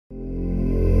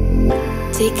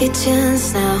Take a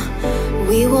chance now,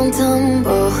 we won't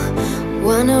tumble.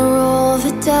 Wanna roll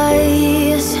the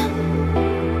dice.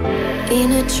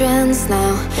 In a trance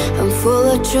now, I'm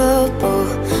full of trouble,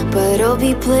 but I'll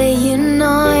be playing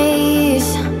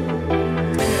nice.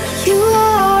 You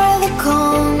are the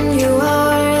calm, you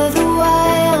are the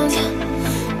wild.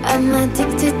 I'm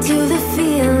addicted to the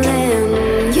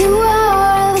feeling. You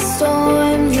are the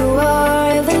storm, you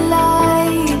are the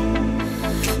light,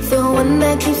 the one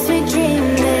that keeps me dreaming.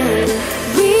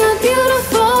 We are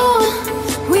beautiful,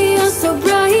 we are so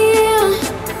bright.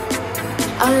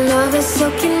 Our love is so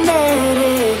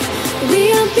kinetic. We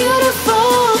are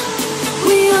beautiful,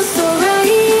 we are so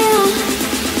right.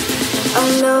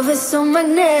 Our love is so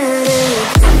magnetic.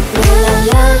 La la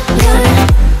la la,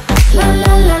 la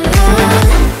la la la.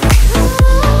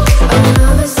 Our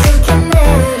love is so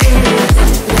kinetic.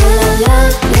 La la la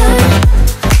la,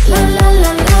 la la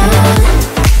la la.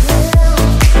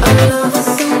 Our love is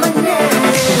so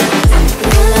magnetic.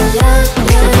 La la la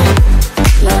la,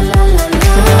 la la la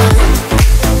la.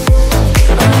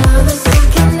 Our love is so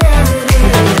kinetic.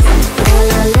 La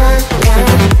la la la,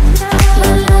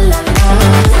 la la la la.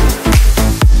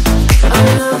 Our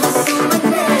love is so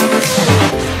magnetic.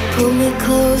 Pull me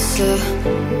closer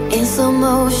in slow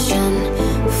motion.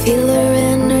 Feel her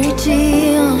energy.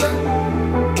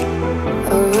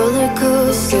 A roller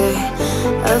coaster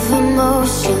of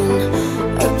emotion,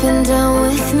 up and down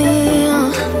with me.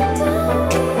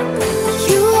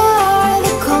 You are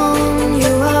the calm,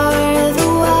 you are the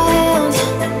wild.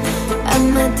 I'm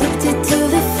addicted to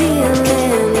the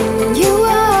feeling. You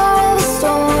are the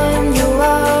storm, you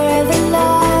are the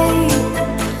light,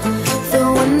 the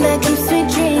one that keeps me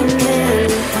dreaming.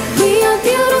 We are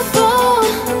beautiful,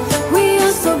 we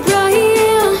are so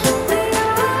bright.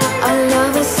 Our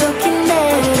love is so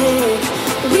kinetic.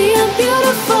 We are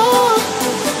beautiful,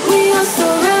 we are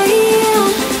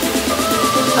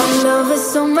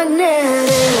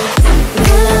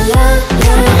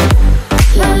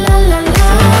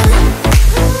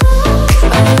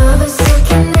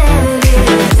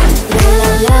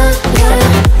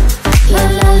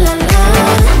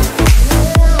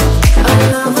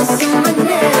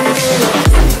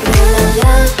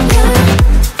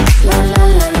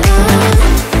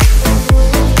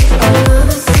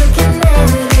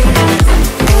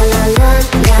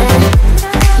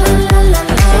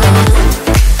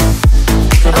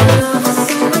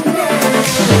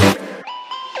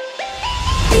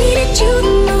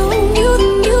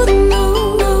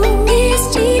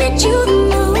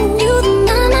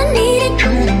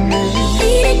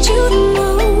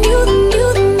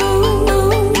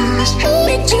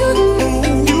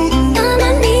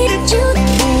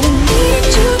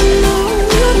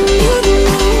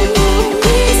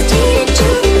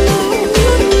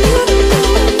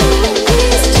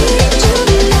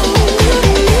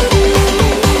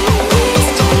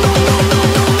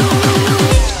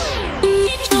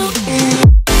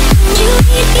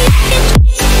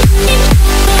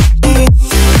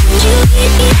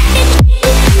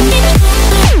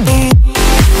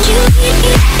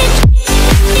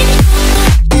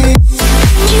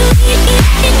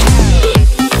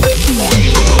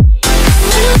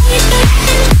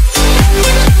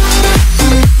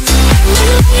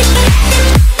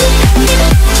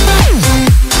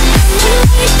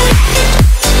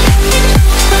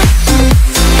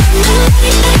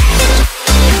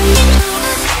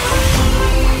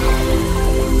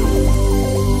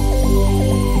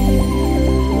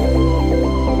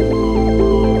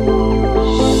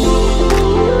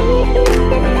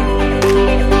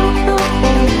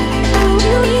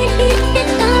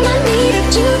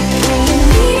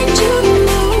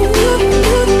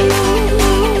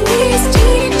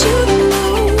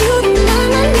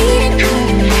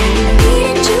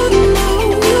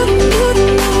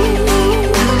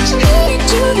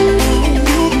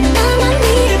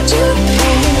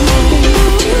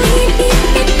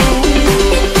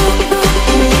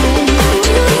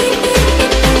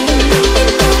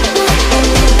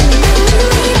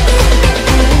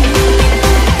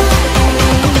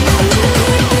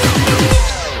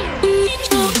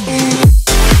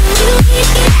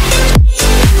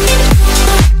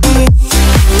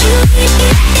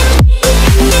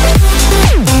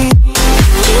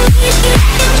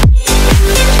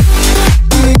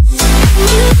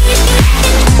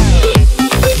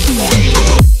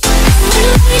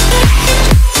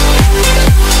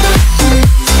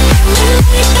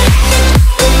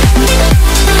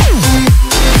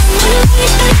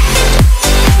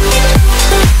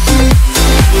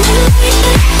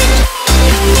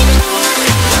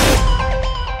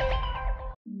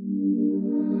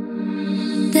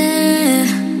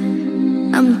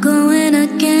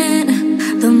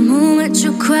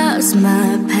lost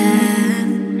my path.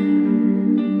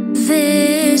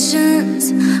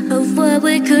 Visions of what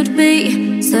we could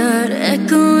be start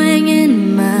echoing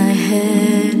in my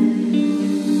head.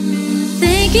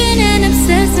 Thinking and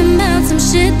obsessing about some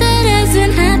shit that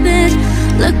hasn't happened.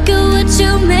 Look at what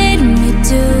you made me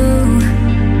do.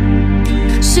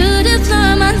 Should've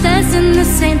learned my lesson.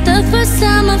 This ain't the first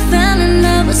time I fell in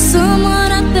love with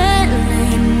someone I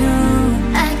barely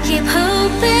knew. I keep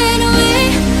hoping we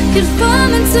could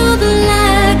fall into the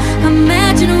light.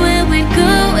 Imagine where we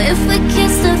go if we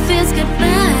kissed our fears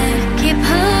goodbye. Keep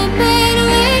hoping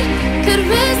we could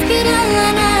risk it all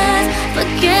on us.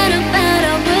 Forget about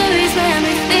our worries when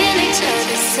we feel each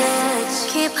other's touch.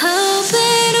 Keep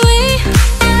hoping we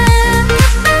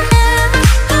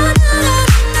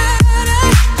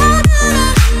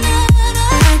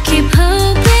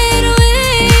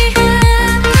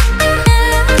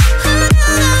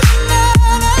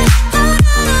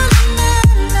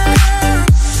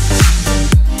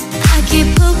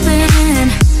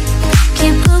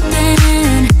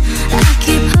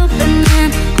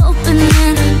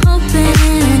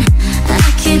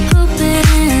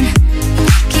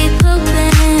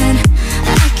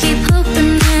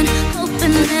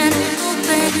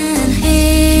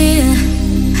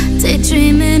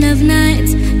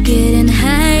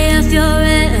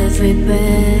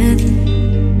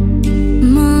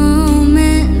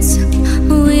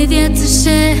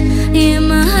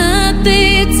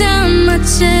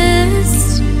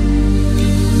chest.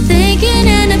 Thinking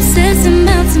and obsessing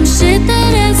about some shit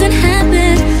that hasn't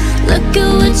happened. Look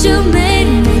at what you made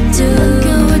me do. Look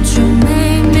at what you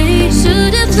made me.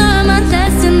 Should've learned my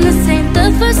lesson. This ain't the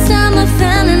first time I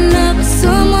fell in love with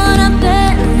someone I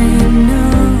barely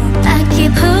knew. I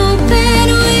keep hoping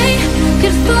we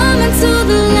could fall into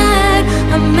the light.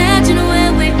 Imagine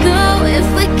where we go if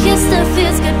we kissed our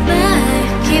fears goodbye.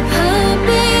 Keep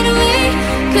hoping we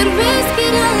could risk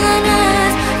it all on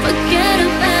us. Forget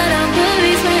about our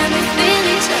worries when we feel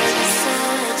each other's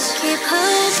touch. Keep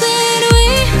hoping we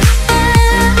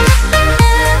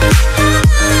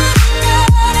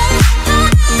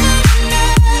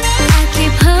I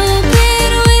keep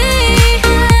hoping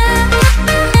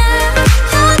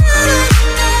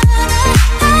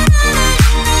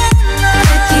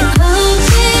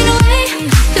we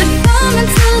could fall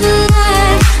into the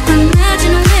light.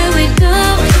 Imagine where we go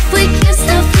if we kissed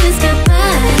our fears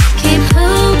goodbye. Keep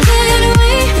hoping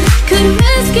we could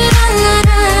risk it all on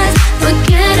us.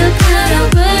 Forget about our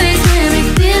worries when we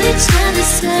feel each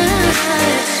other's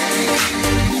touch.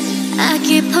 I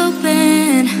keep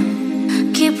hoping,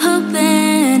 keep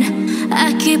hoping. I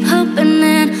keep hoping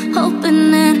and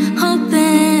hoping and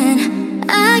hoping.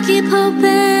 I keep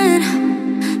hoping,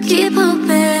 keep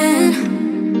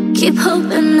hoping. Keep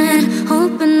hoping and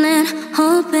hoping and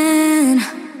hoping.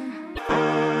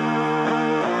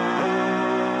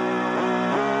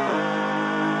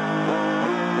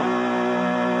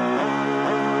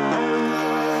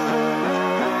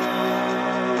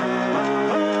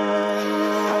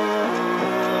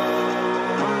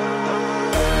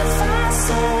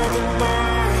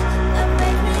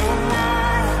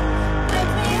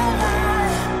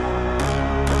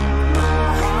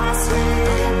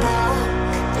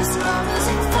 This love is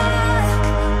on fire,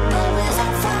 love is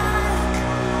on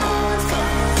fire.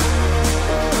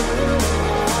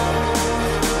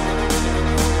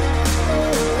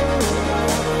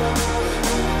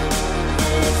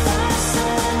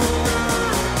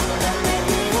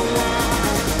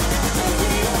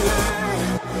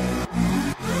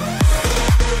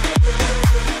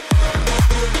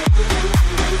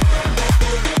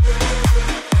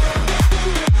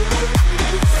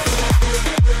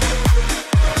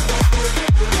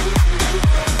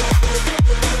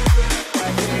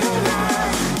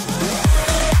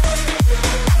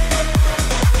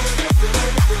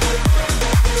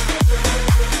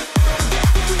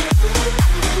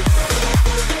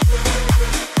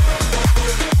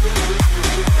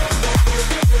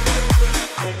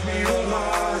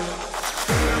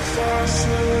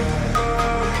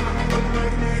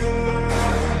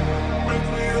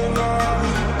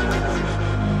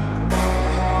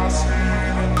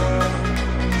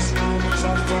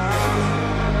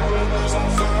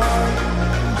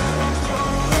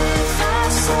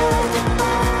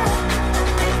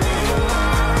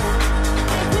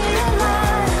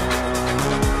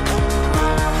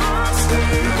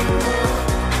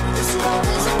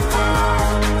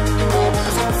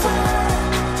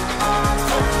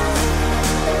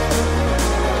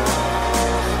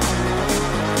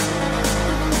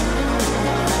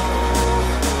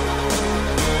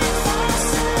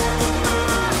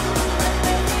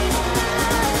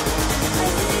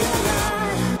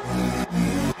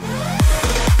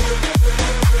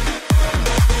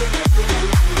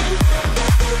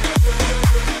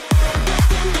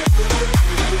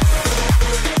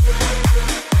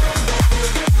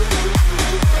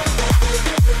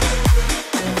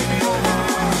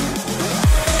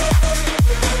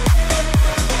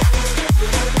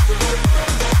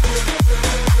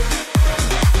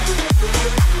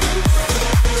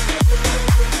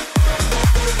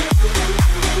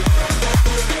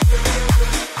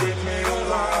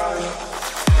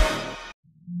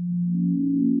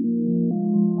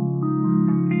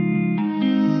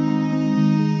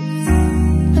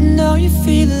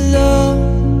 see the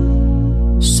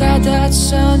love. Sad that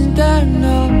sundown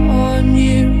on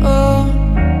your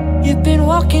own. You've been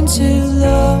walking too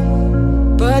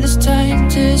long, but it's time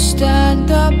to stand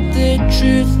up. The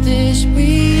truth is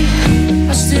we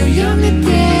are still young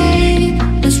today.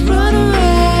 Let's run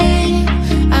away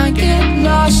and get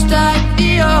lost at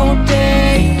the old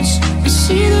days. We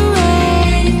see the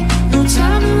rain, no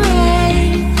time to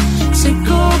wait, to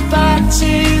go back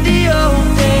to the old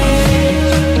days.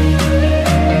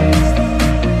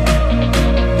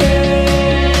 Yeah,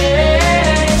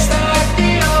 start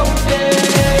the old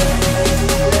days.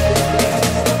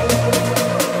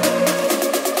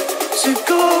 To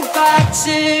go back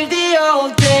to the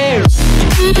old days.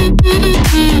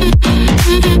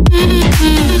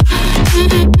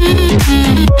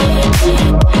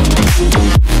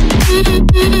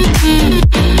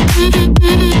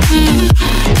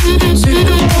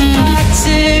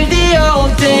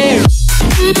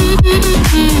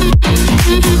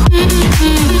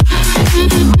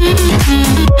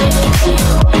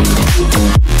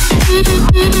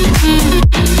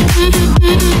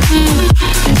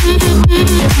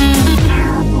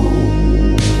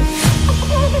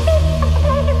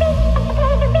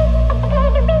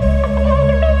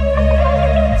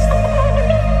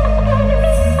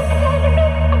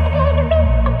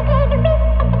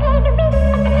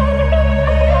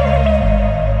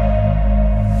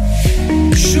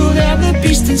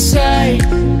 Inside,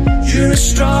 you're a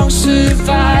strong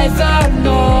survivor,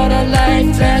 not a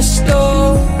lifeless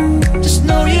soul. Just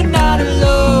know you're not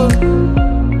alone.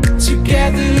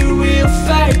 Together we'll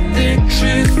fight. The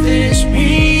truth is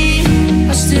we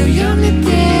are still young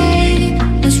today.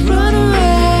 Let's run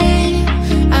away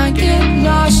and get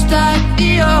lost at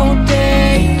the old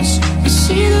days. We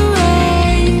see the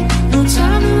rain, no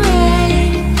time to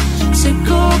wait, to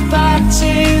go back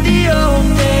to the old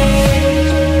days.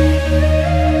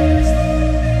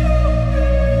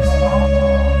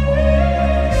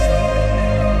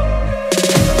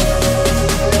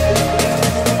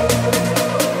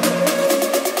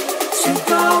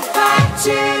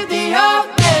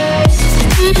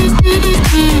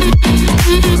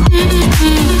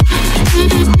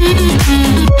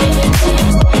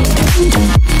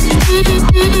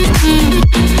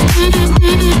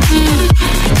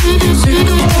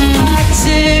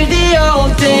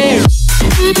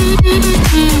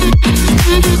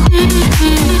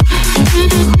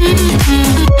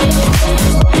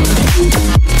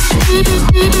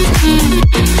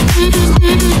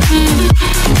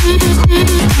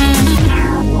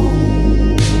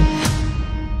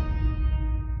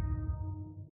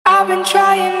 I've been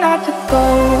trying not to go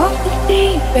off the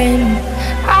deep end.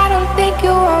 I don't think you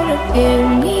wanna give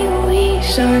me a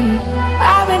reason.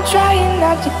 I've been trying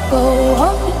not to go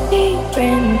off the deep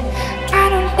end. I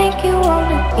don't think you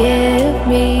wanna give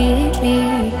me.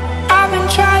 I've been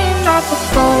trying not to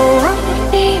go off the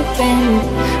deep end.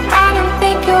 I don't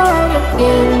think you wanna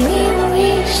give me a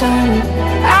reason.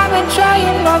 I've been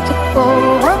trying not to go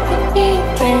off the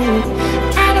deep end.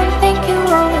 I don't think you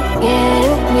wanna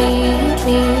give me.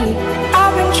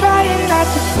 I've been trying not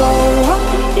to go off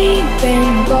the deep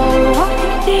end, go off the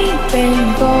deep end,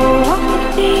 go off the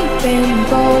deep end,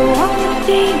 go off the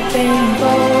deep end,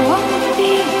 go off the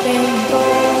deep end, go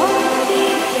off the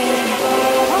deep end, go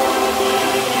off the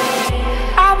deep end.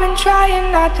 I've been trying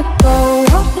not to go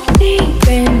off the deep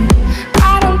end.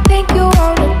 I don't think you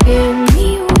wanna give me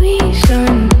a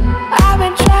reason. I've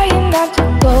been trying not to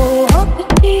go off the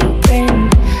deep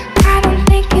end. I don't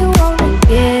think you wanna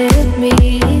give me.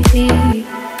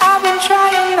 I've been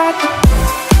trying not to.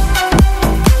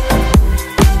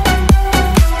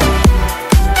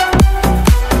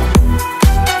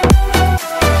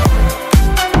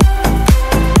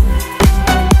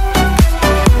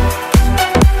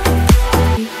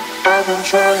 I've been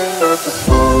trying not to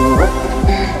fall off the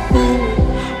deep end.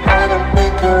 I don't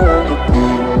think I wanna be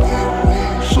a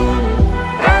reason.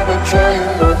 I've been trying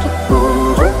not to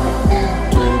fall off the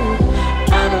deep end.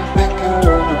 I don't think you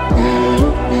wanna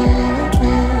give me.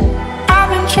 I've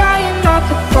been trying not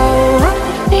to go off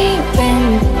the deep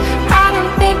end. I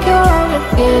don't think you wanna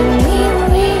give me a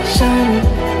reason.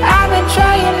 I've been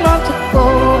trying not to go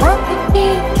off the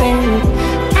deep end.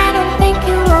 I don't think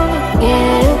you wanna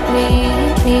give me.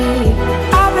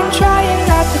 I've been trying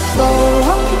not to go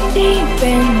off the deep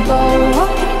end, go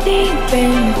off the deep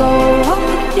end, go off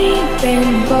the deep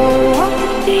end, go off the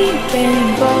deep end,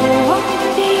 go off the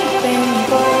deep end,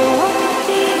 go off the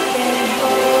deep end,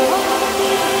 go off the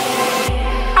deep end.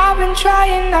 I've been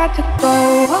trying not to go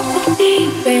off the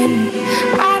deep end.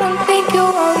 I don't think you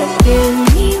wanna give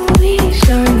me a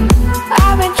reason.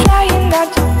 I've been trying not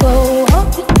to go off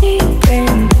the deep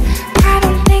end. I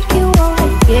don't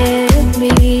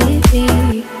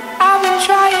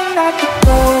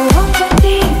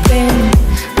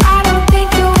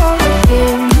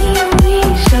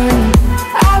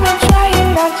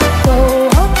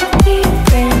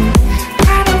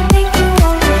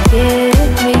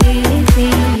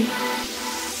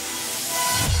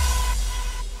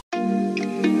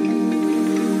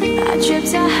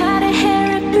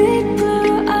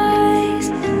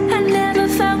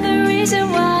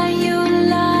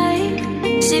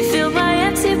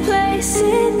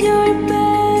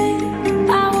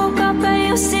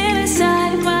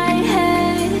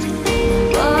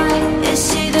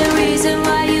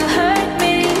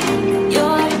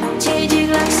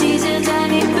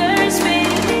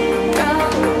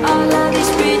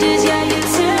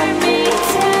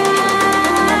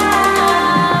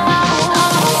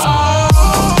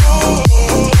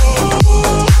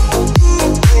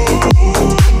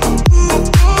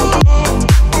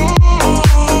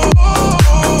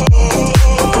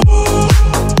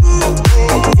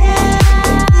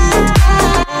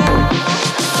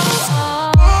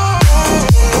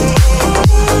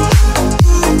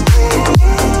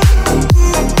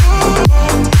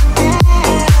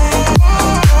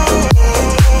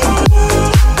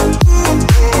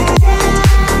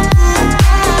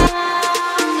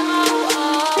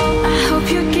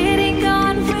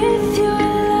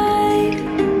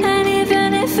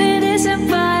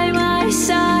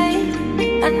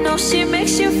know she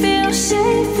makes you feel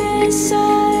safe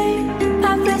inside.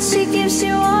 I bet she gives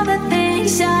you all the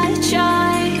things I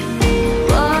try.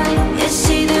 Why is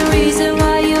she the reason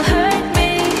why you hurt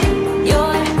me?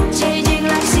 You're changing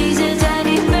like seasons and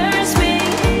it burns me.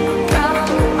 From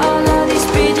all of these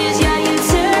bridges, yeah, you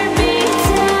turn me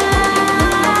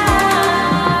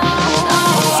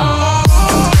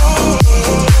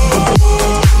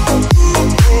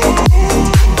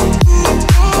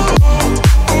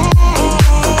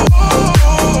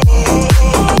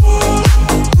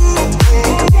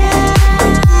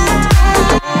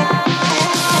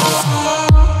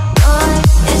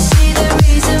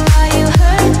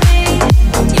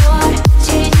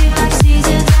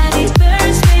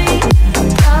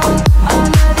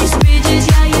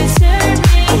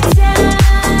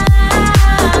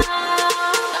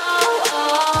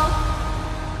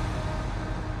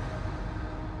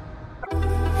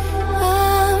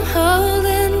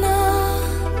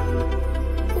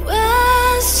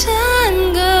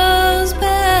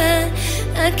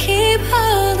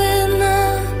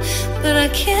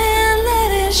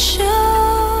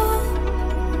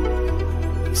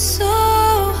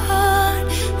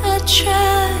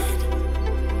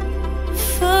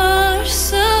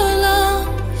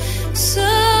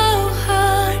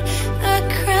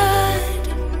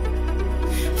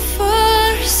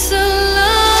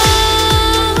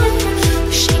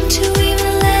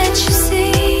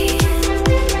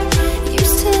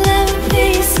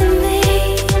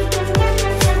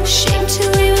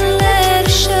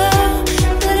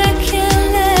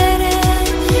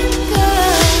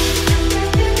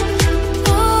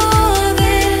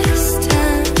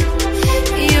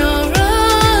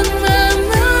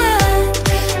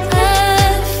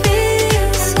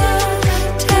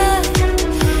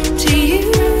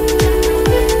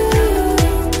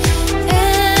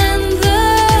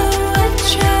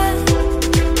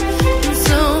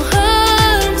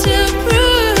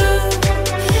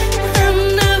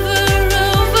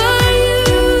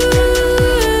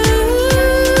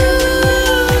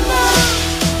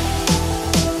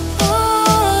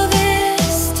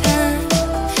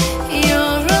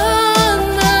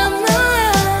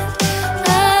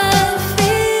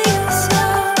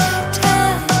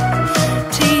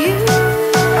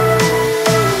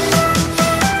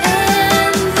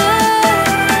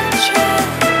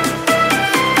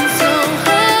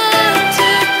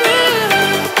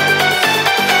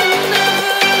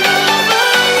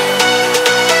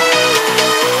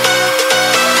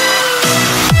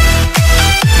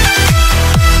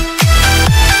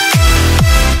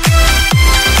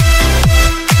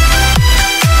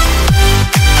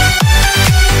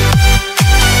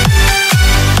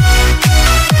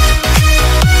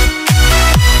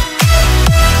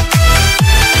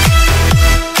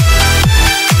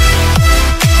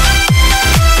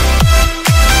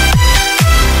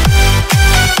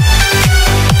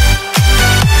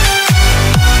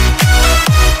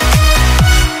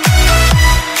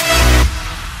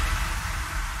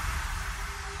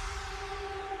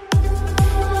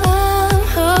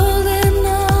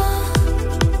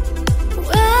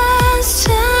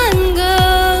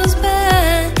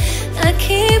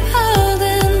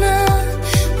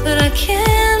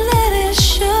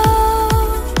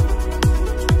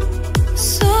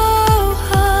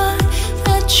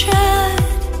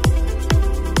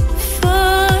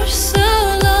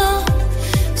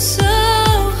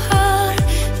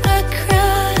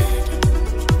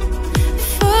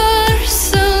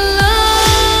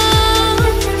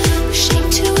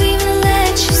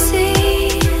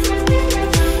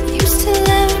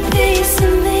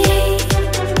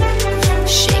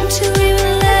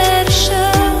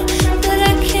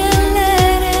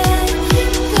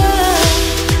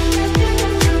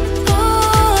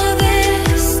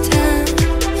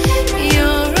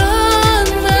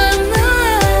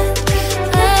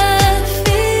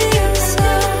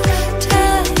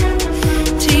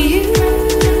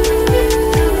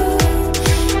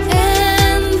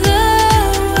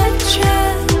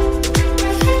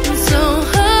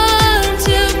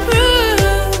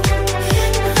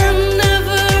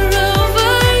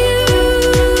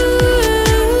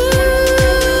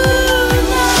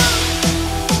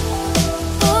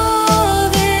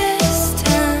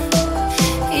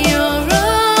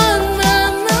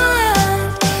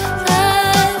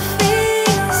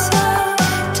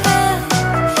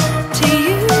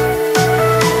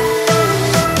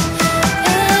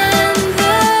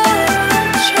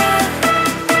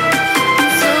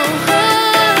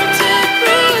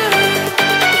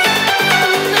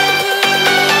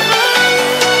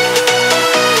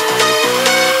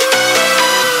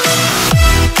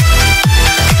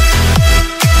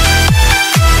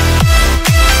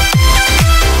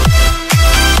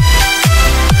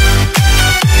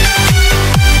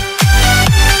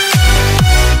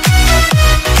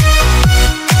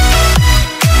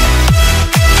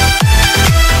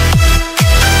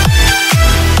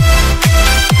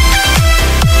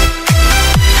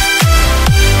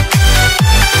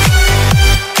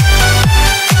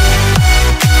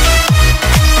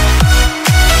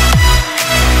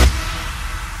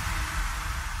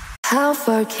How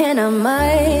far can our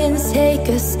minds take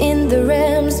us in the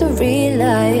realms of real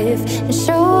life and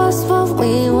show us what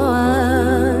we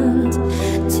want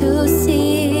to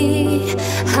see?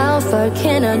 How far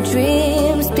can our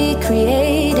dreams be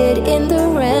created in the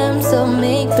realms of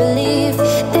make-believe?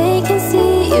 They can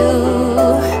see you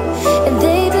and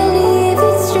they believe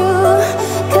it's true,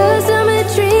 'cause I'm a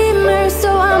dreamer, so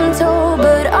I'm told,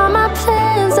 but all my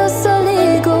plans are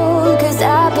solid gold, 'cause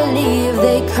I believe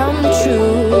they come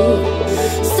true.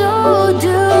 So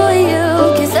do you,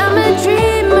 'cause I'm a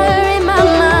dreamer in my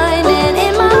mind, and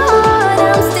in my heart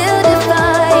I'm still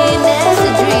defined as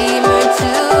a dreamer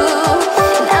too.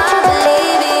 And I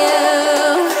believe you,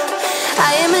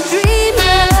 I am a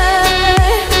dreamer.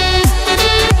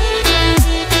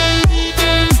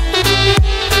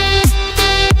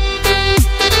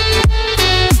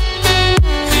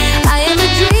 I am a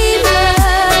dreamer.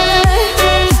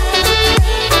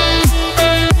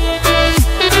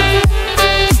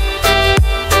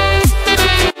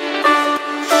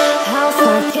 How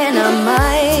far can our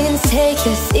minds take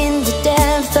us in the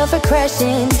depth of a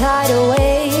crashing tidal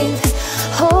wave?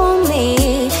 Hold me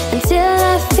until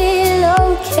I feel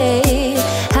okay.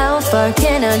 How far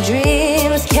can our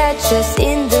dreams catch us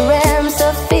in the realms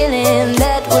of feeling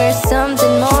that we're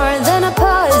something more than a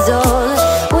puzzle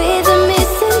with a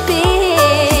missing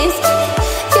piece?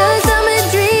 'Cause I'm a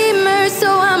dreamer, so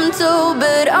I'm told,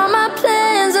 but all my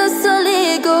plans are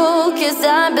solid gold, 'cause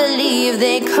I believe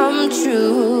they come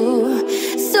true.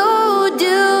 So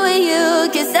do you,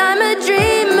 'cause I'm a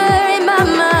dreamer in my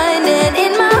mind, and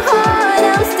in my heart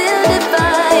I'm still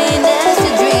defined as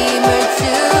a dreamer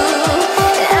too.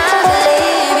 And I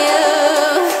believe you,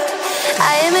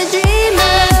 I am a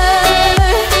dreamer.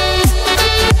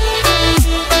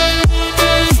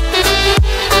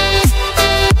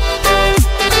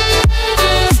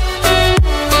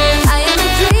 I am a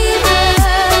dreamer.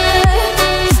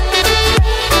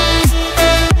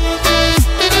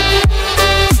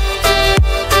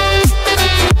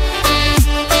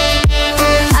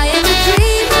 I am a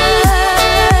dreamer.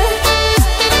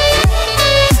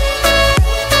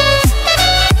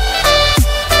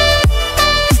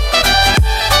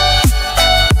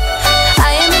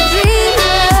 I am a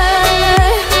dreamer.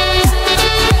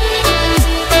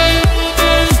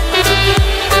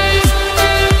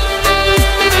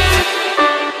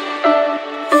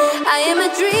 I am a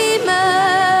dreamer.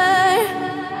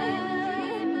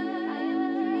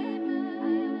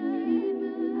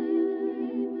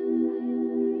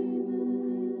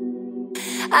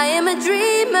 I am a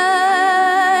dreamer.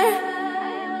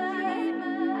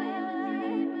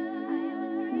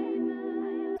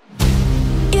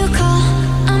 You call,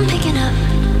 I'm picking up.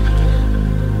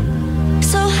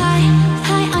 So high,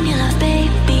 high on your love,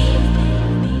 baby.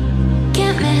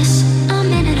 Can't miss a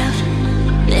minute of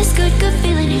this good, good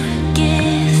feeling you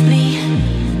give me.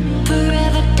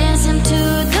 Forever dancing to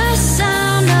the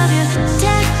sound of your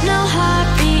techno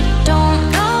heartbeat. Don't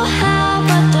know how,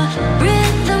 but the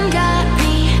rhythm got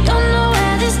me. Don't know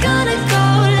where this gonna go.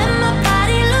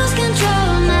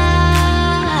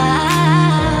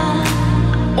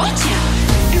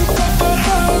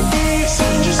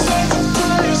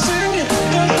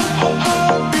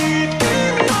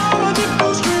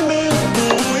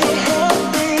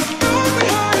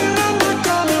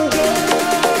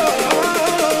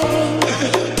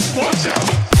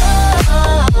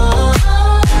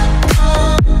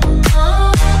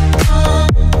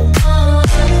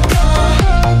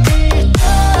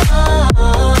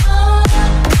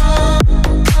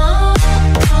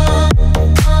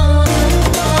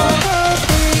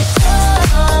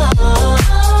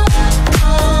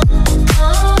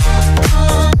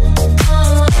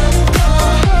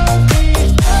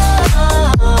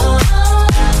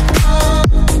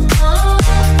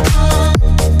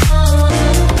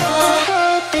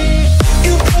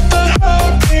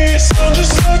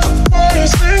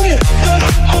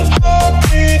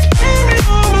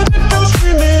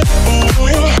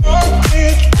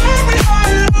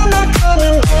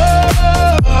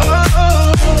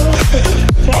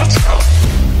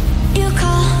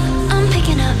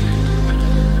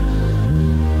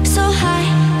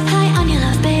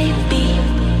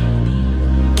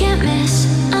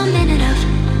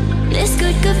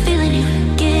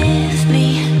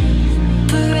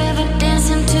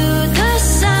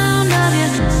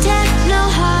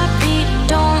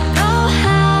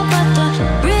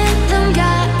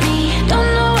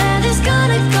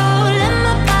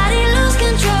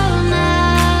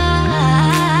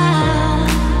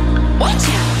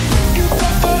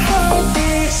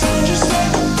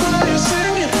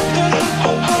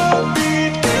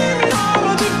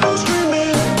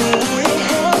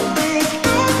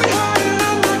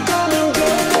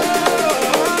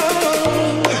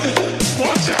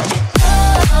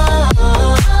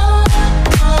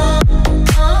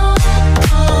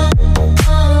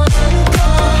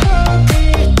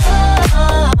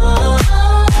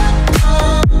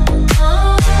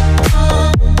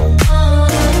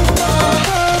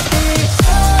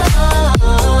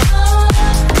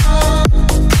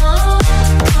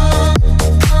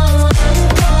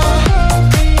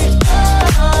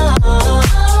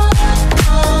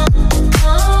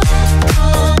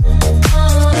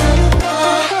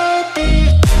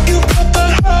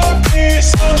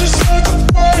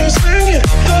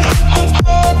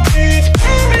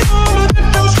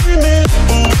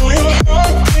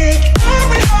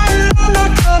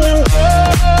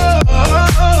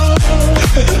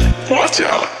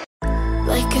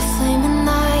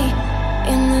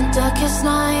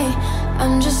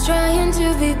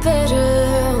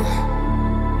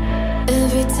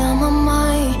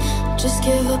 just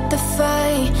give up the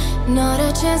fight. Not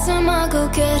a chance, I'm a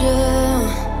go-getter.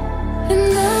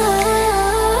 And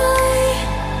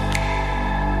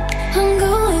I'm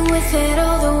going with it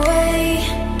all the way.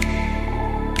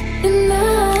 And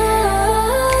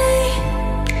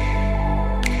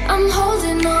I'm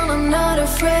holding on, I'm not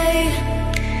afraid.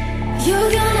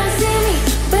 You're gonna see me,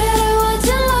 better what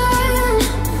you learn.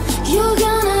 You're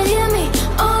gonna hear me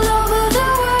all over the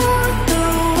world. The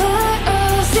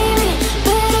world, see me,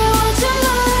 better what you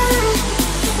learn.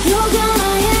 You're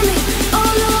gonna hear me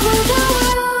all over the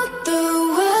world. The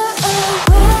world,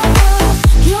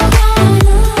 you're gonna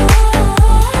know.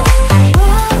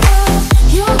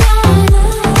 You're gonna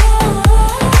know.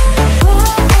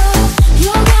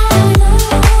 You're gonna know.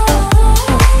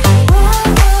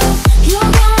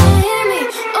 You're gonna hear me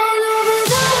all over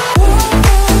the world.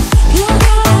 You're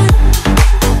gonna.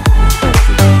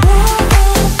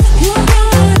 You're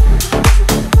gonna.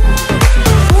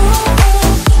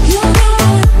 You're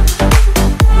gonna.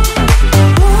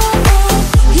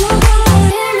 You're gonna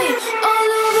hear me all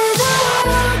over the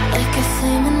world. Like a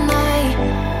flame at night,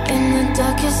 in the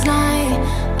darkest night.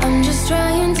 I'm just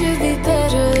trying to be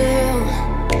better.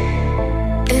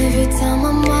 Every time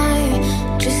I might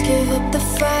just give up the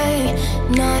fight.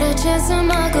 Not a chance, I'm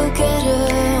a go-getter.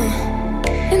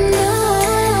 And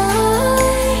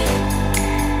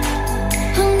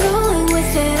I'm going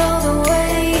with it all the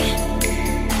way.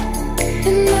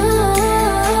 And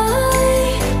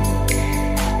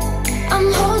I'm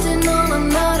holding on, I'm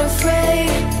not afraid.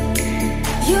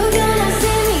 You're gonna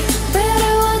see me,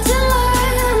 better what to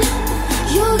learn.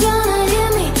 You're gonna hear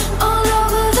me all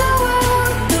over the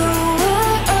world. The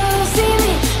world, see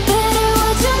me, better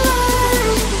what you learn.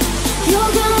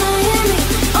 You're gonna hear me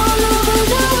all over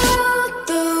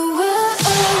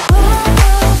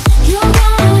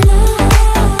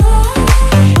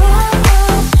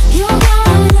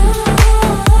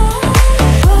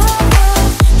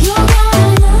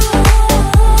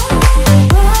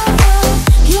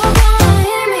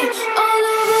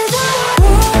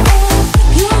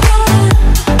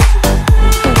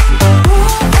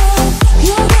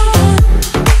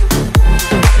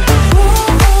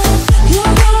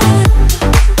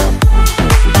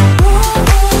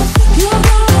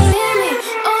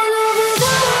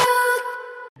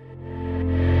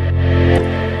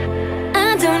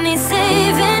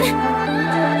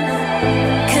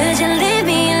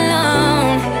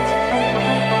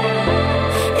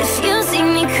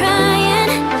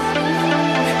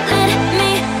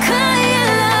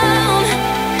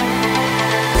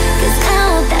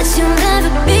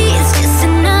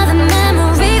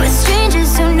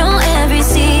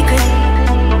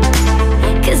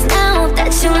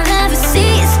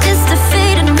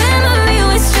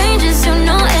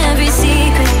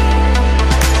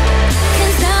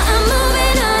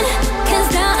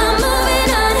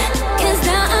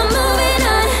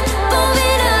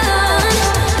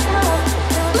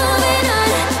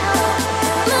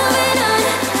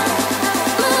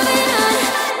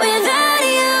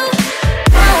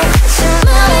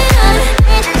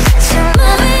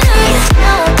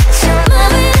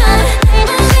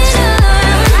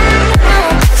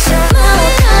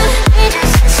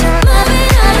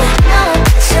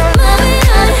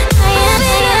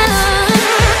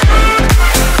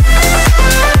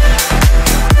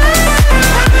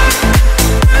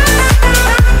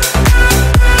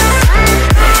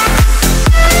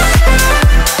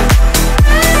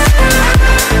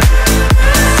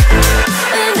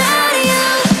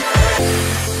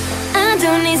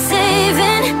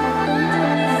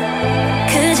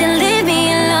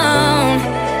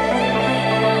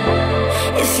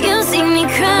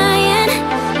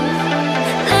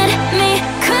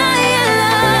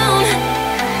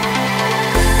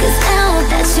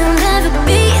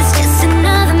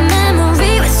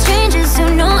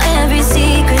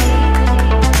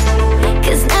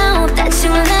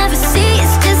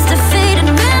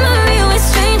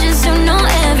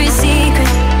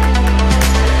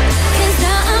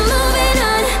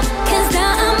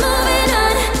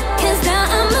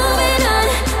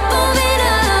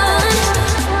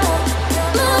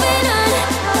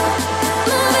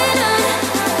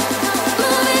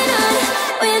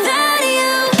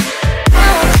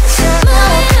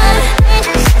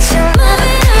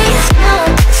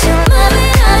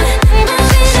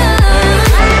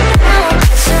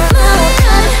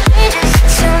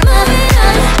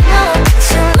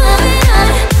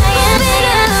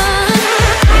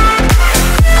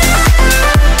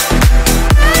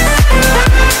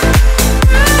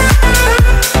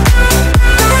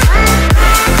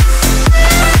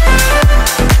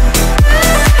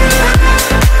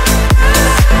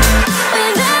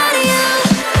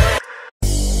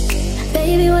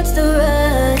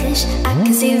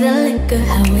liquor,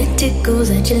 how it tickles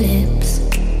at your lips.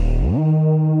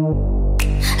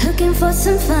 Looking for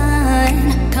some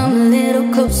fun, come a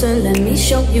little closer, let me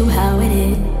show you how it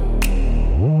is.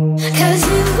 Cause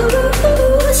you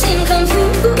seem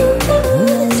confused,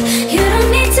 you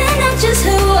don't need to know just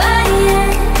who I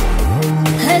am.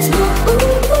 Let's move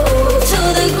to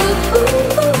the groove.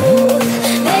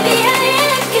 Baby, I ain't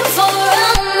looking for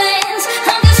romance,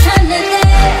 I'm just trying to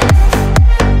dance.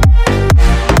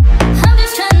 I'm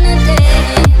just trying to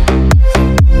dance.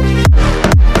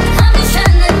 I'm just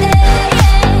trying to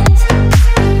dance.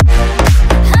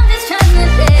 I'm just trying to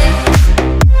dance.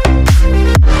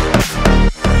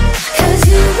 Cause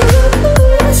you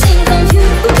seem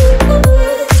confused,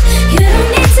 you don't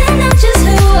need to know just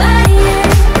who I am.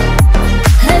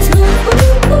 Let's move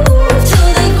to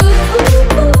the groove.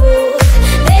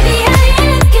 Baby, I ain't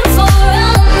looking for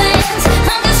romance,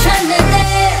 I'm just trying to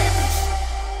dance.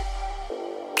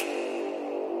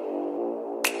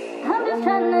 I'm just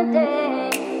trying to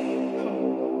dance.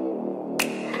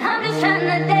 I'm just trying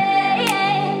to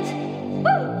dance.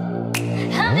 Woo.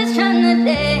 I'm just trying to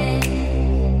dance.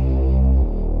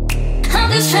 I'm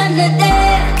just trying to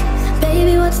dance.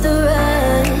 Baby, what's the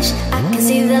rush? I can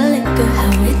see the liquor,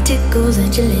 how it tickles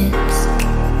at your lips.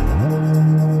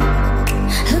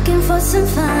 Looking for some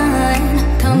fun,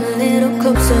 come a little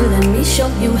closer, let me show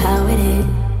you how it is.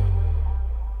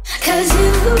 Cause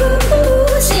you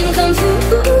seem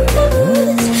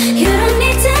confused, you don't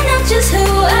need to know just who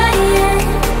I am.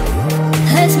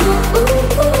 Let's move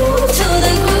to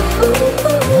the groove.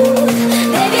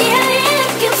 Baby, I ain't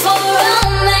looking for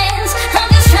romance, I'm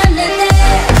just trying to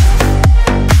dance.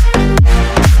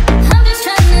 I'm just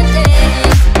trying to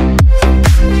dance.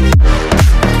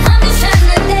 I'm just trying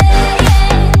to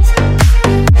dance.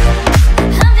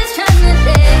 I'm just trying to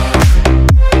dance.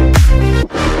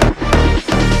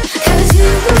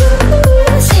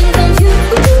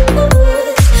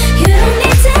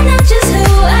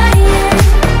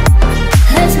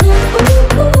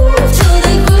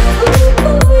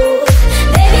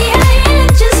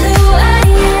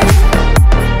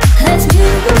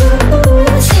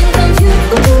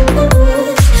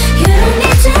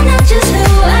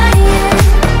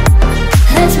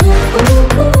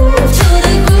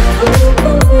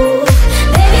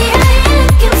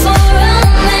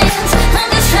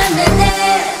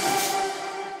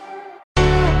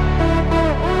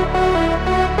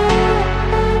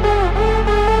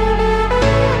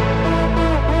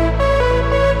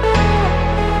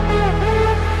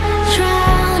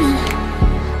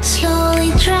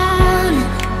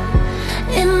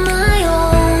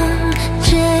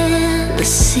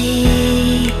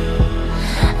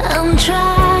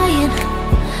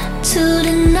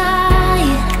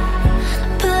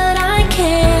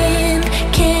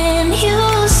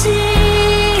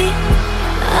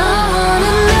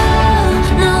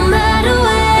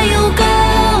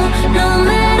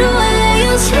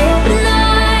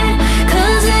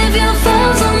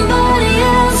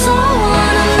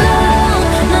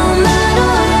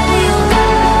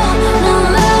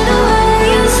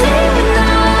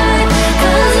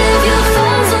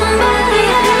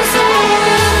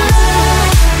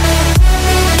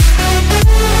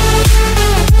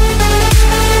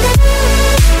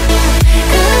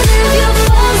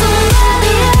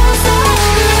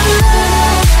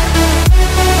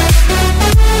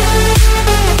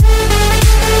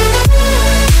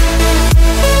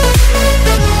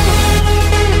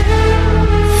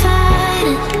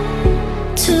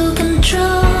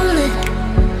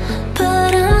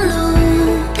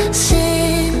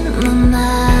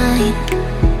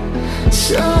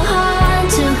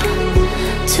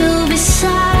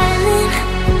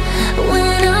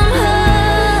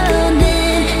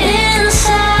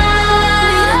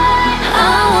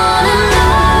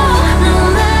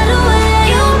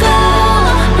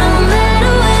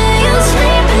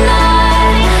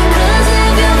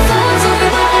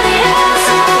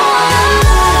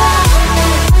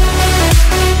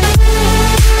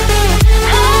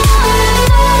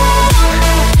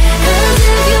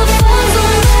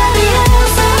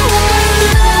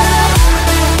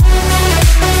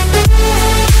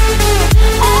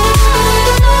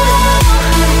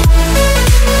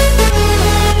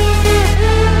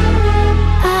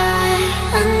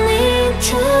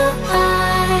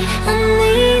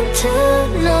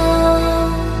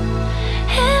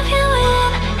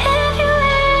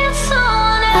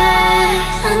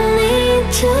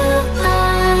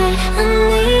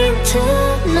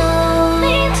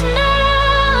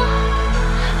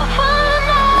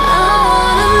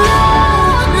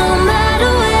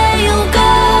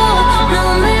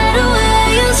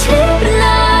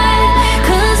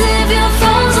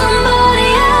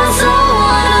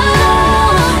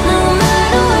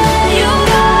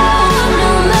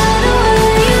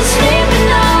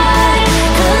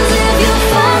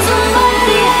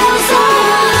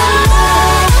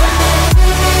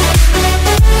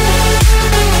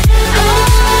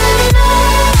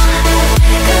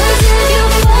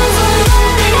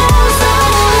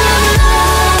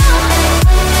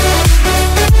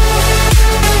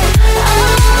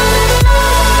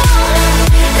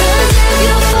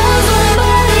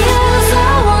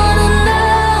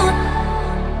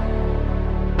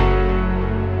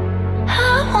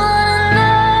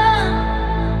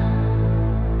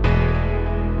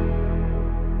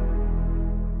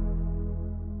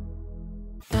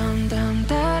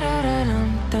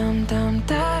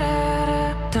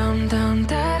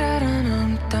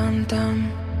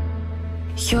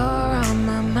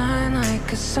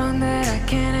 song that I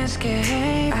can't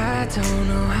escape. I don't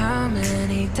know how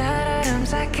many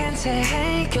da-da-dums I can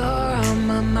take. You're on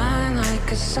my mind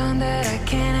like a song that I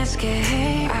can't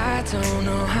escape. I don't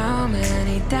know how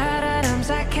many da-da-dums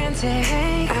I can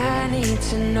take. I need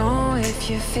to know if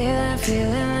you're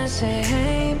feeling the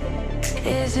same.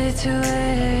 Is it too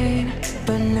late?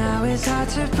 But now it's hard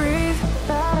to breathe.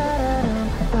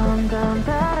 Dum dum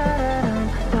da-da-dum,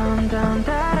 dum dum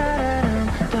da-da-dum,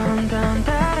 dum dum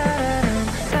da-da-dum,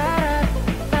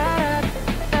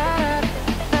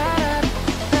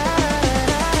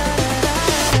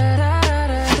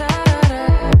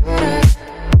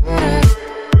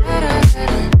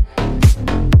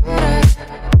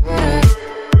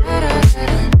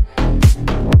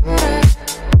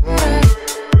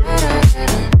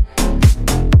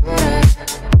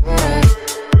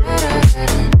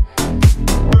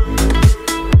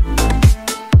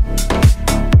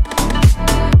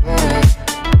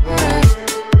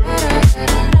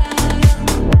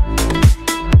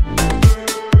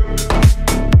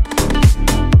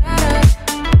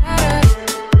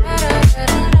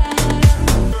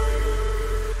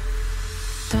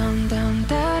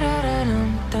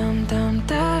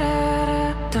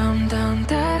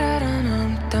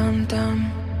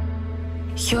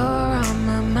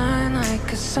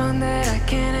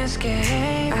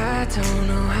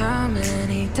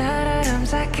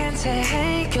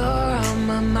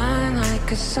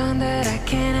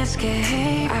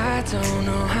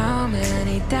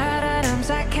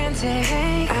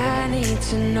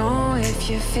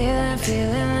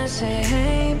 feeling the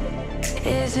same.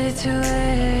 Is it too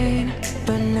late?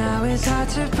 But now it's hard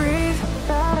to breathe.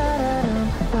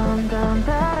 Dum dum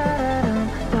da-da-dum,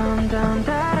 dum dum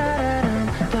da-da-dum,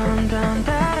 dum dum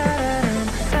da-da-dum,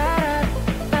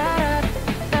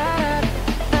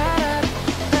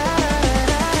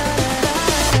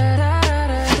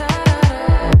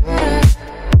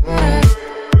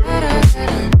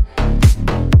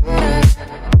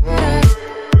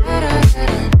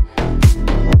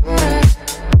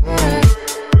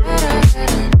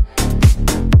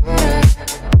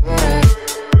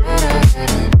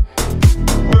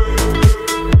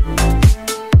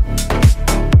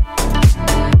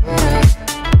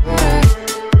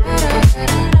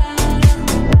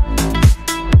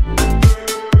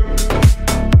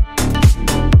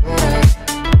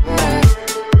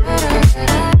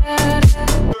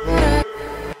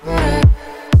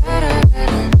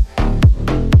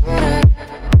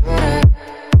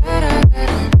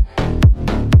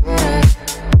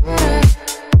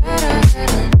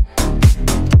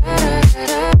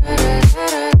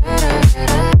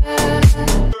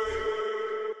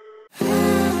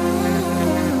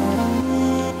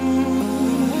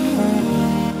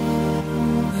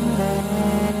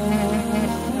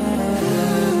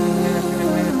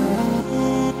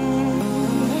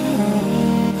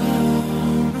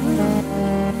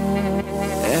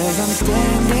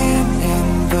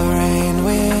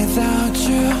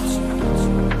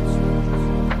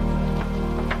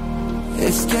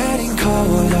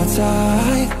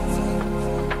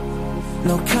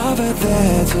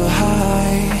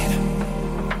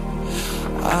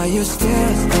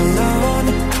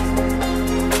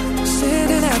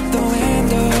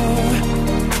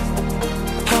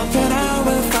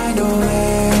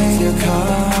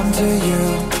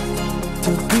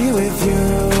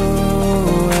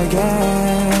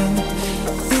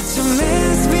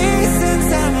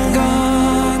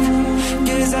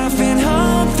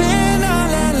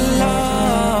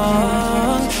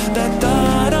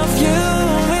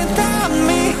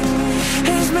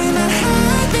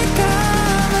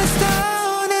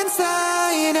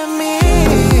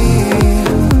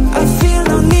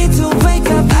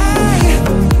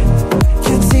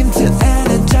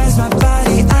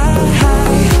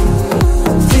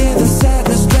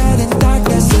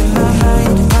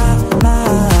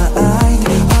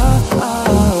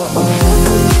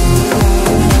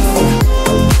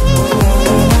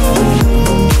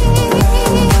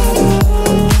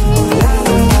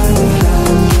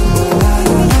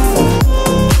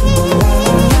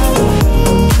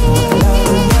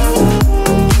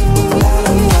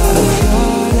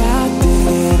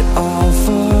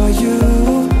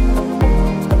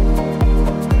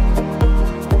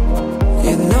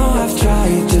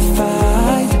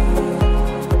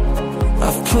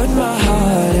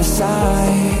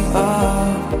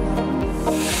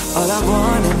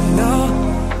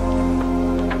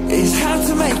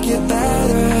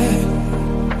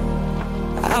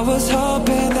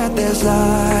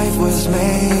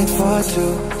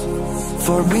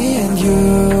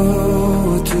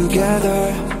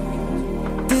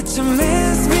 Did you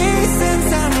miss me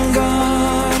since I'm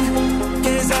gone?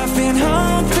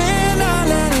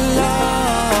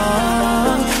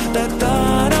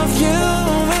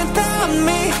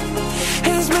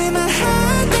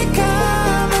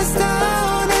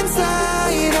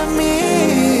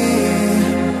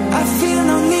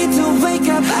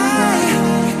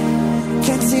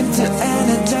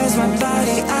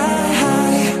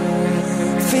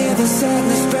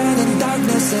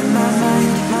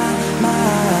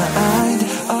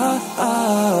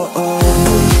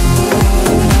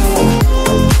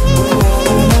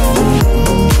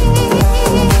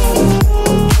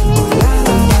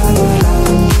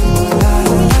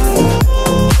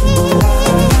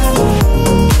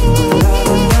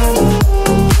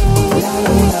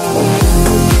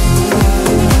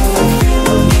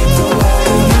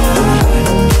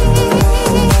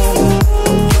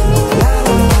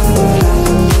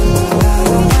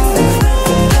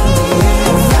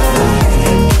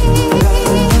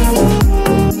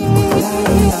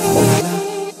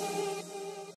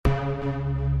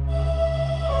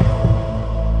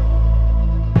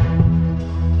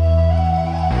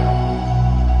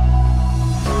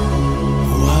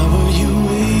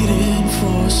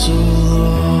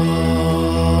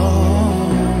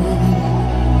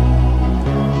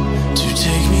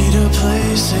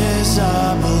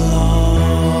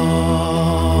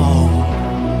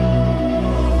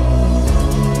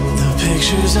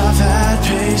 had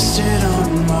pasted on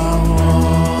my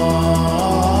walls.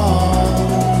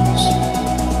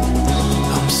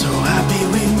 I'm so happy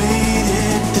we made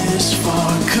it this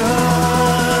far,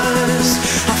 'cause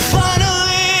I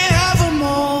finally have them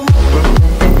all.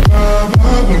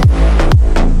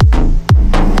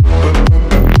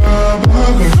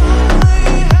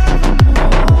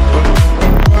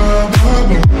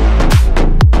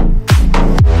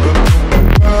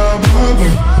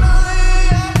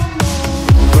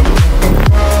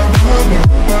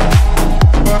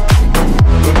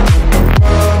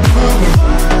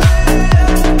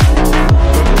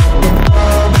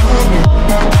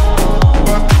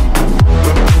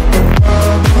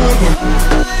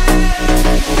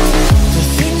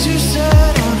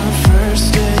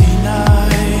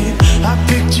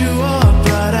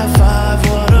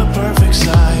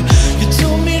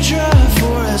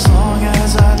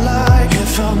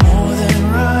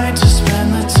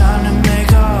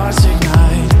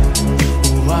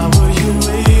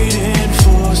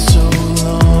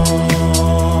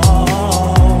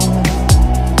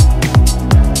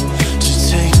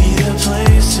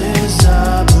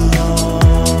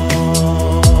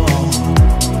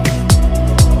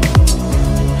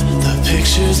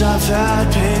 I've had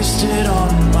pasted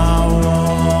on my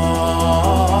walls.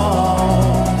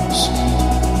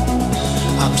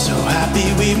 I'm so happy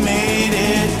we made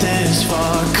it this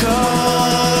far,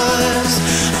 'cause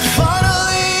I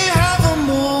finally have them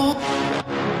all.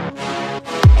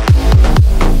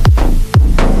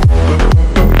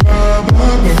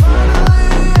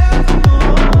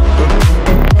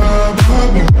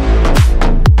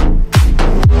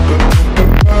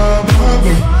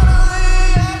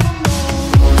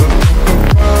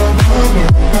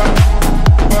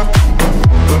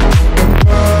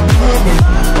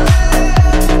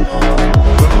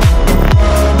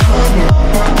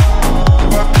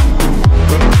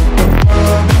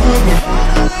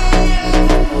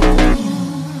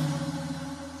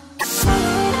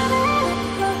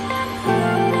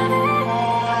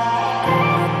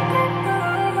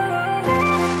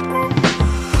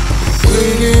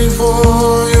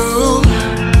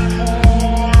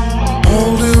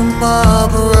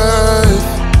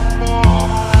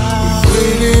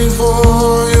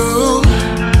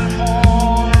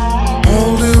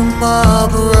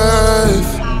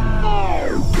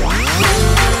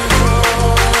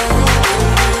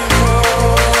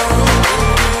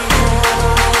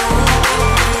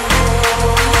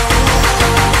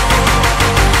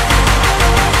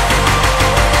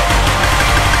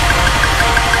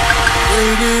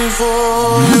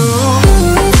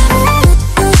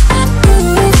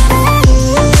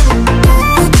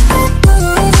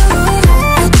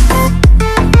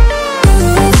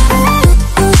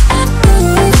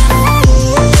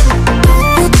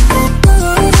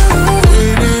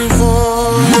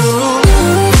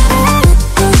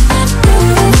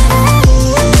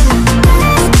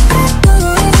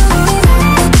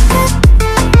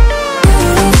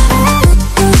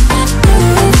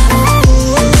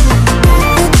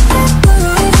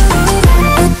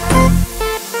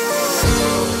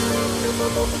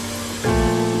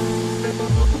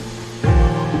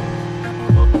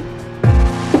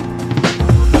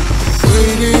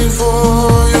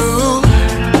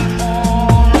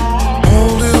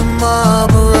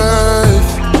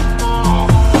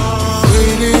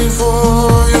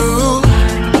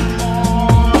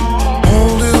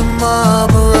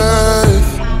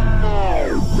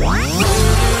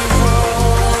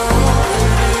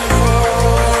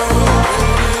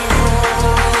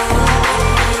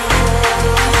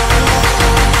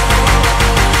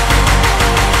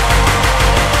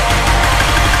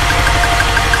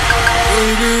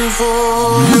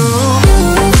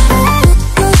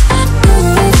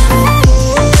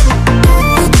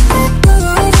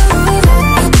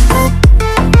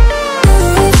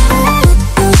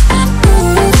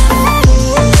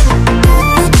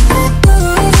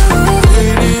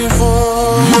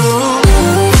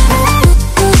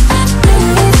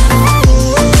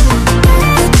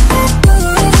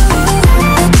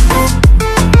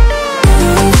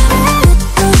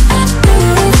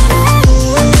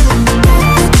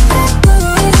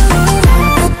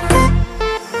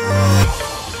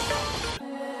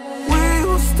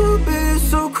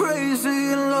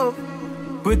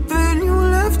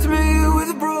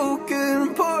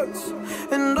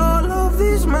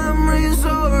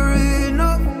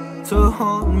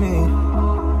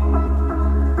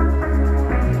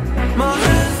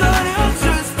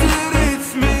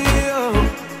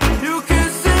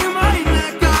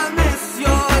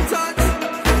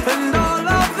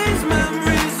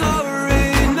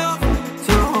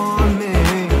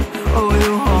 Oh,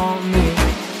 you haunt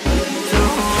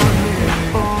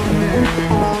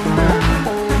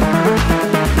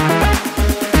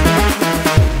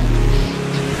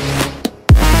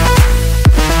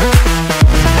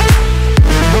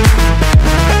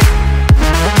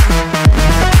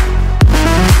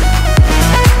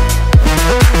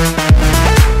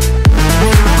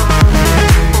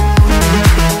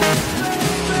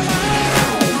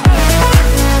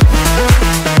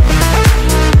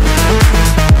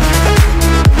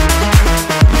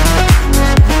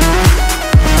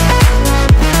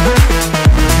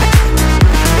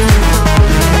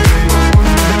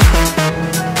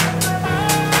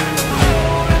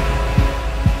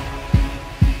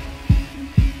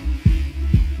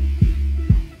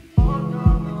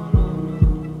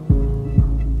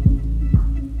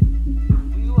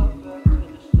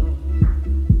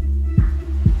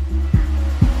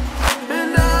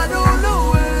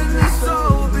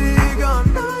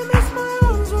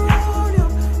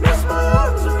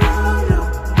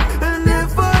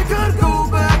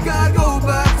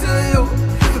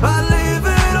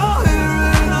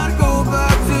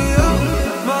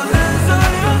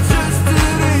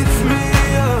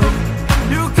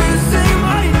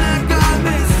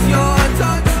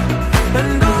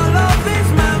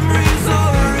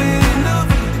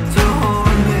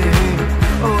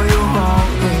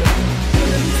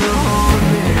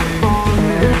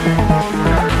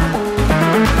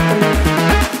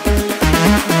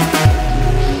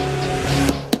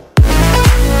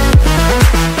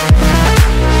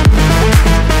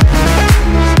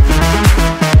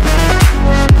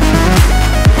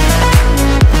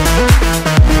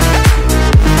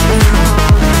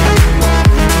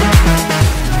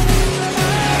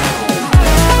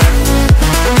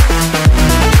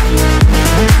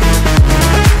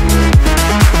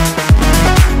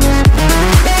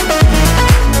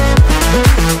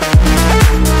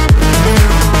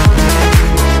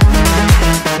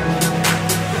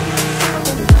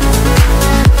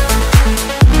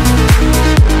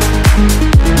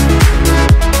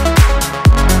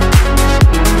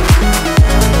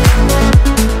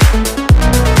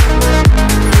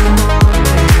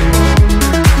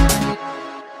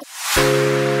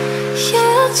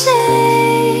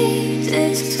takes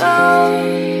its toll,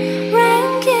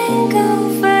 ringing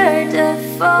over the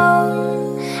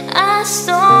phone. A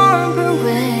storm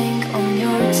brewing on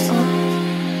your tongue.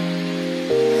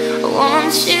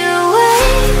 Won't you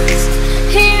wait,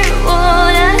 hear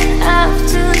what I have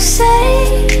to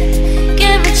say?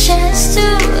 Give a chance to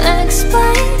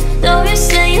explain. Though you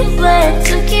say you bled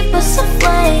to keep us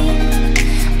aflame,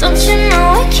 don't you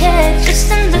know I care,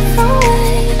 just in different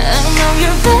way. I know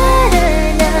you're better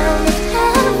now than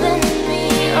having me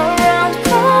around.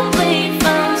 Probably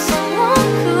found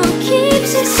someone who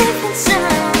keeps you safe and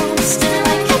sound. Still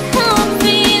I can't help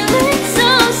feeling so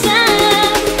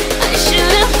sad. I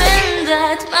should have been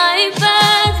that, my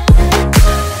bad.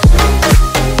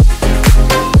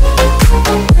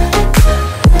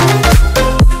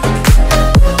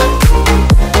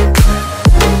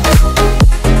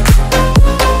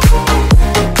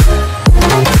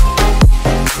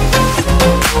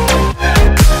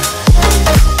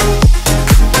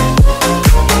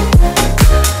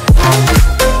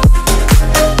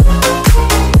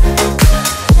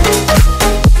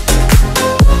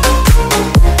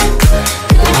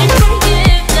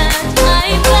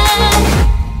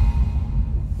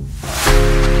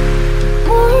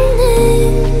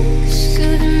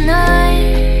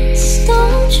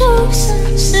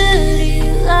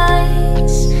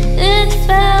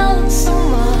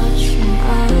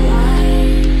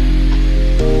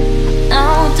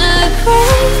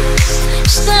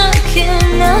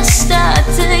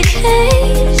 Static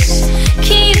haze,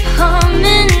 keep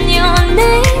humming your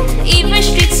name. Even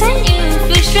streets I knew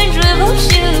feel strange without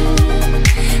you.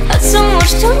 Had so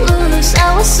much to lose,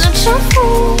 I was such a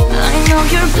fool. I know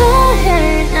you're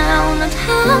better now, not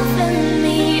having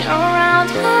me around.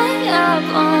 High up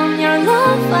on your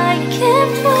love, I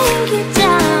kept weighing you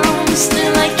down.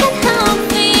 Still I can't help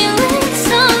feeling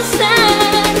so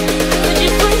sad. Could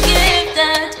you forgive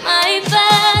that, my bad?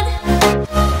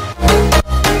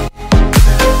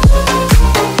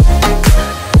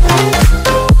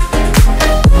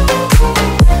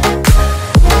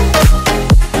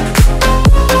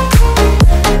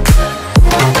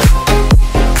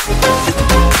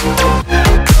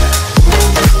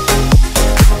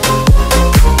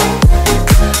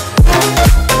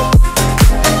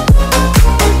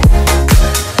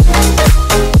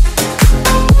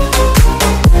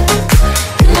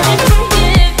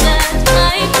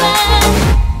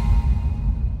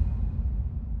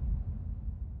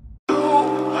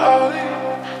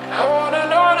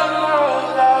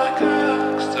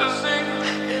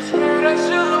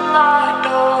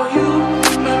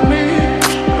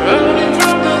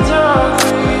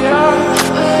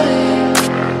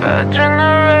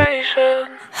 Generation.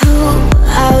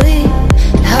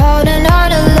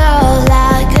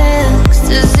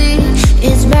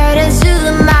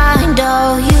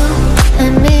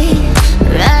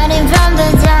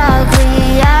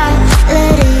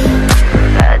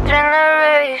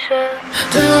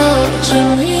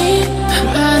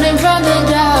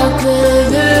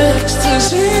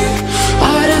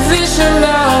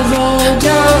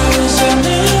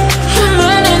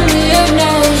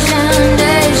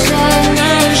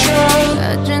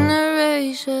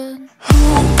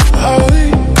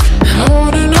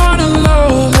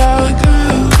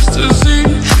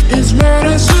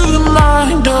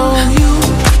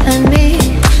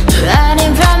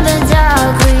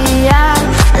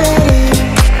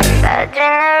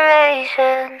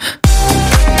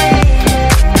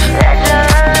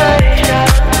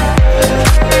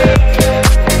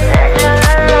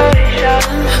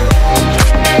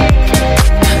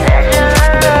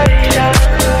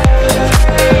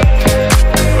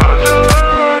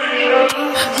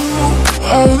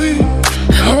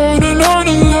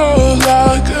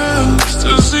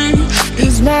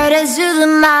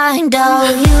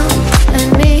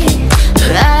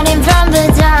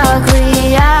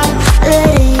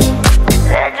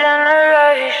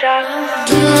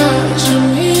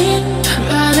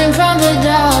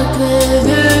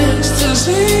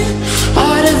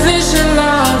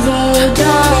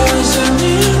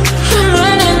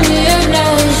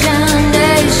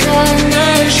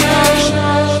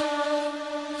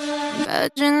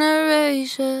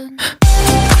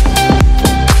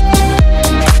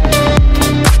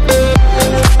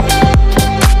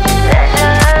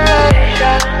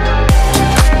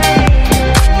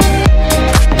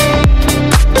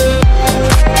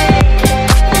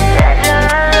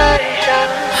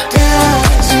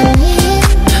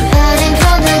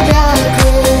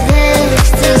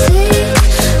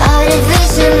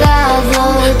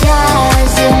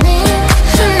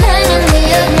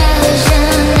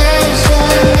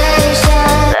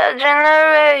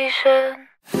 Generation.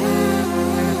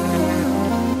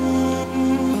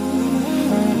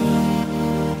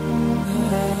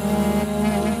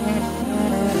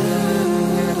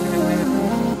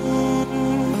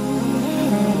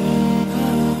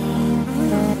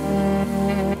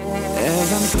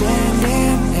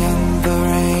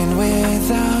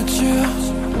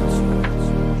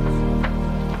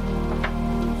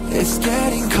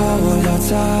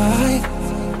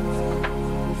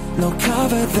 no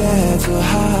cover there to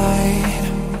hide.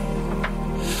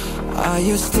 Are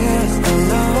you still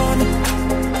alone,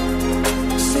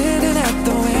 sitting at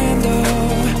the window,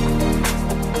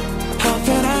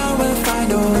 hoping I will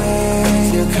find a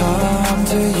way to come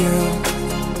to you,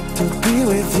 to be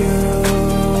with you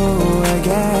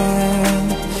again?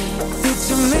 Did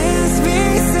you miss me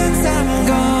since I'm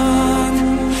gone?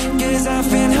 'Cause I've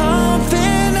been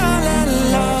hoping all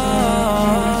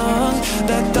along.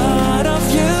 The thought of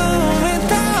you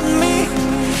without me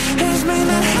has made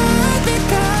my heart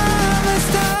become a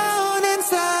stone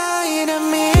inside of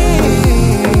me.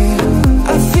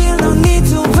 I feel no need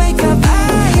to wake up,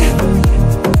 I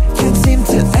can't seem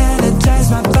to energize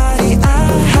my body. I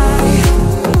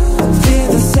feel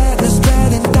the sadness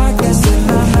spreading darkness in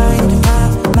my mind,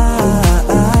 my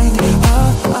mind.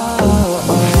 Oh, oh,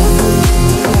 oh.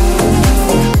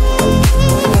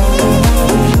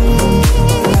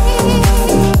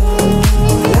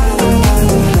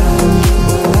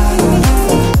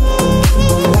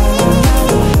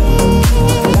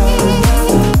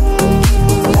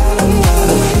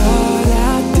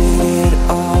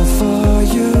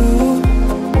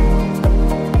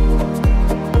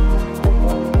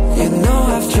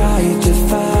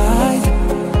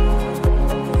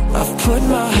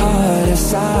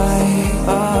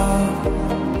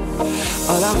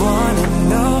 All I wanna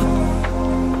know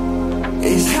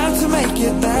is how to make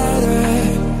it better.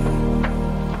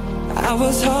 I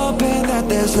was hoping that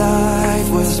this life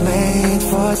was made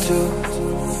for two,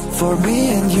 for me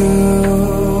and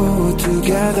you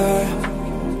together.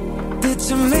 Did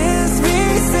you miss me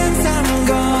since I'm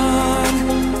gone?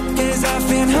 'Cause I've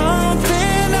been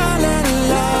hoping all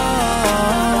along.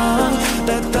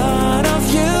 The thought of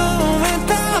you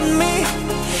without me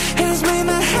has made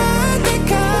my heart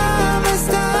become a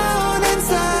stone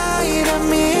inside of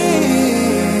me.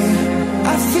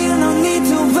 I feel no need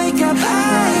to wake up, I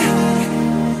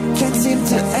can't seem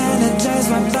to energize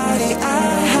my body.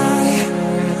 I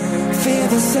feel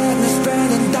the sadness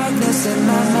spreading darkness in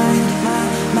my mind, my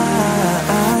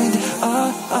mind. Oh,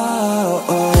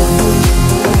 oh, oh.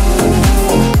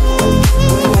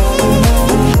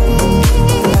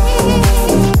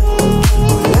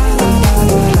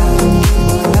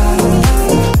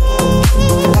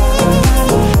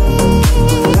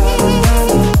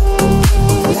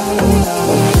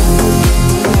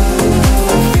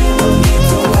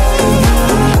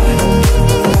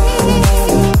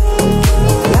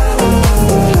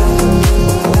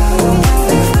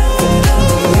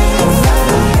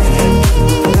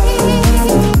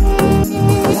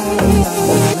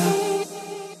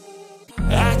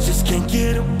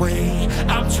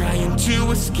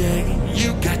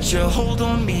 Your hold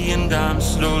on me and I'm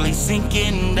slowly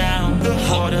sinking down. The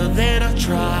harder that I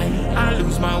try, I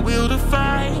lose my will to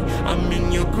fight. I'm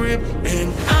in your grip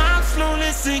and I'm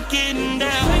slowly sinking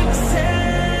down.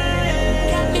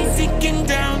 Quicksand, got me sinking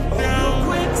down, down.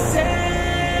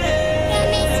 Quicksand, got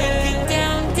me sinking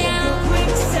down, down.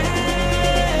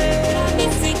 Quicksand, got me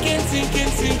sinking,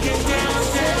 sinking, sinking down,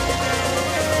 down.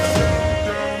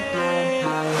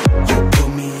 You pull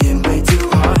me in way too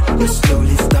hard. You're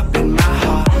slowly stopping my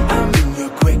heart.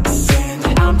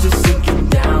 I'm just sinking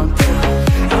down, down.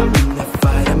 I'm in the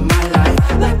fight of my life,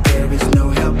 like there is no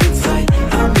help in sight.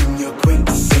 I'm in your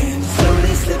quicksand,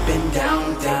 slowly slipping down,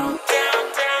 down, down,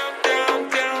 down, down,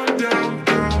 down, down.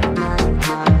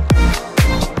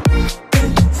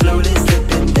 Slowly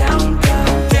slipping down,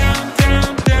 down, down,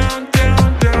 down, down, down,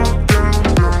 down,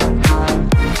 down.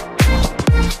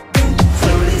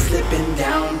 Slowly slipping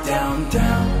down, down,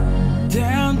 down,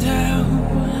 down, down,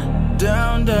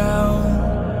 down, down.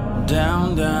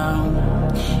 Down, down,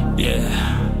 yeah.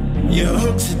 Your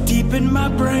hooks are deep in my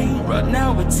brain. Right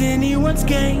now it's anyone's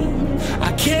game.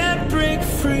 I can't break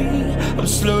free, I'm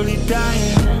slowly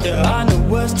dying. Yeah, I know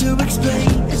words to explain.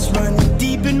 It's running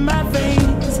deep in my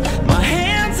veins. My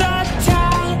hands are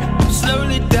tied, I'm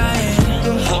slowly dying.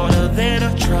 The harder that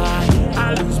I try,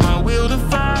 I lose my will to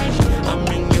fight. I'm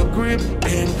in your grip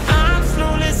and I'm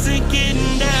slowly sinking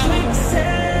down.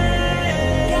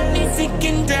 Quicksand, got me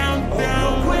sinking down, down.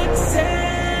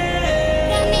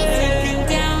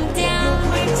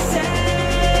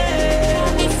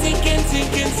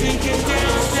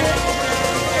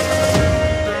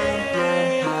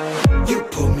 You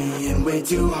pull me in way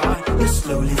too hard. You're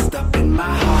slowly stopping my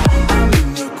heart. I'm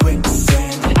in your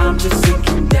quicksand. I'm just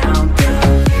sinking down,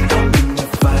 down. I'm in the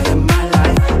fight of my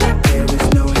life, like there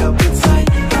is no help in sight.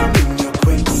 I'm in your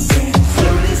quicksand,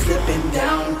 slowly slipping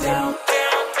down, down,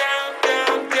 down, down,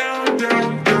 down, down,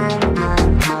 down, down.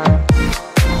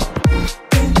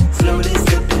 Slowly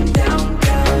slipping down,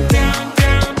 down, down,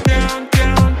 down, down,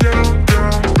 down, down,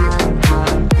 down.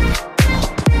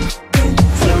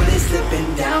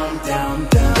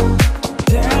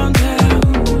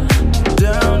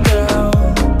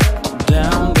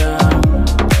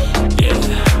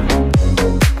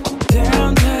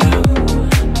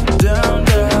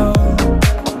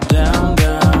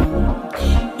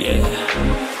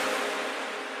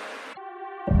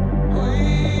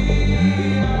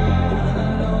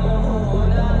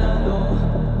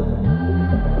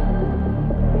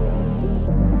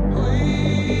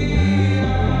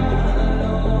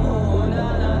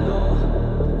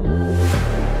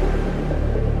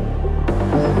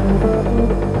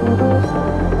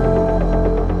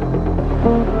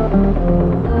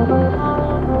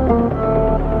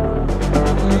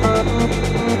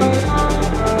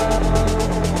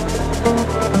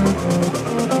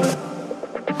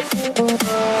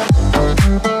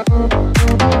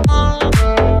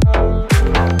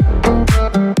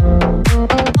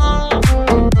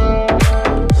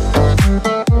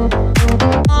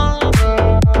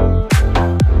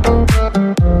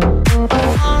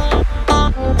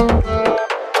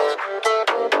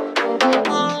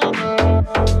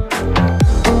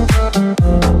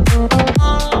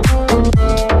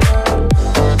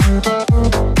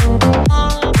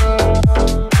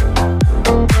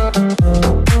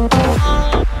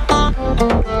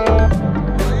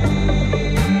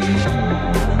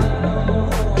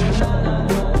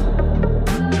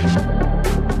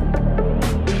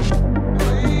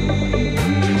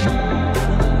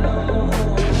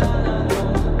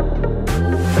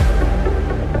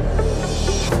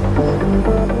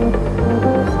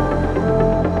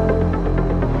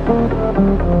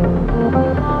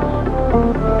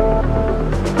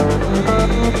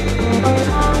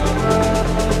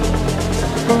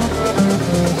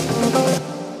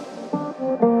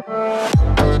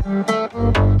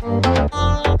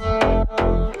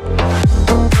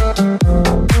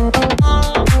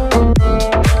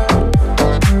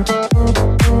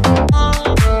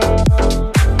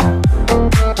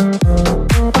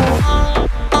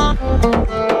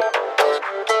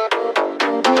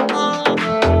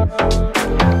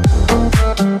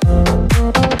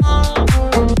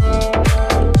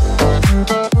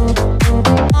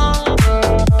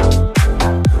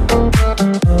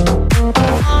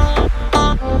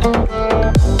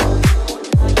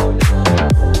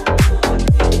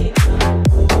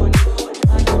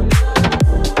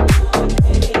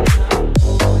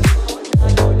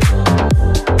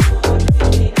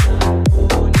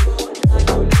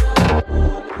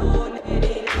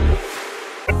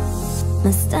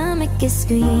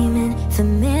 Screaming,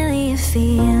 familiar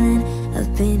feeling,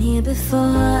 I've been here before.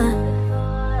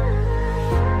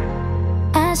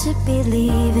 I should be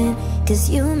leaving, cause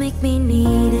you make me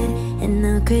need it, and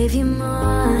I'll crave you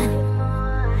more.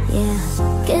 Yeah,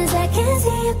 cause I can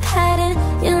see a pattern,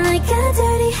 you're like a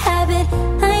dirty habit,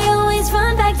 I always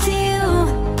run back to you.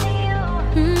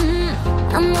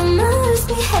 I'm on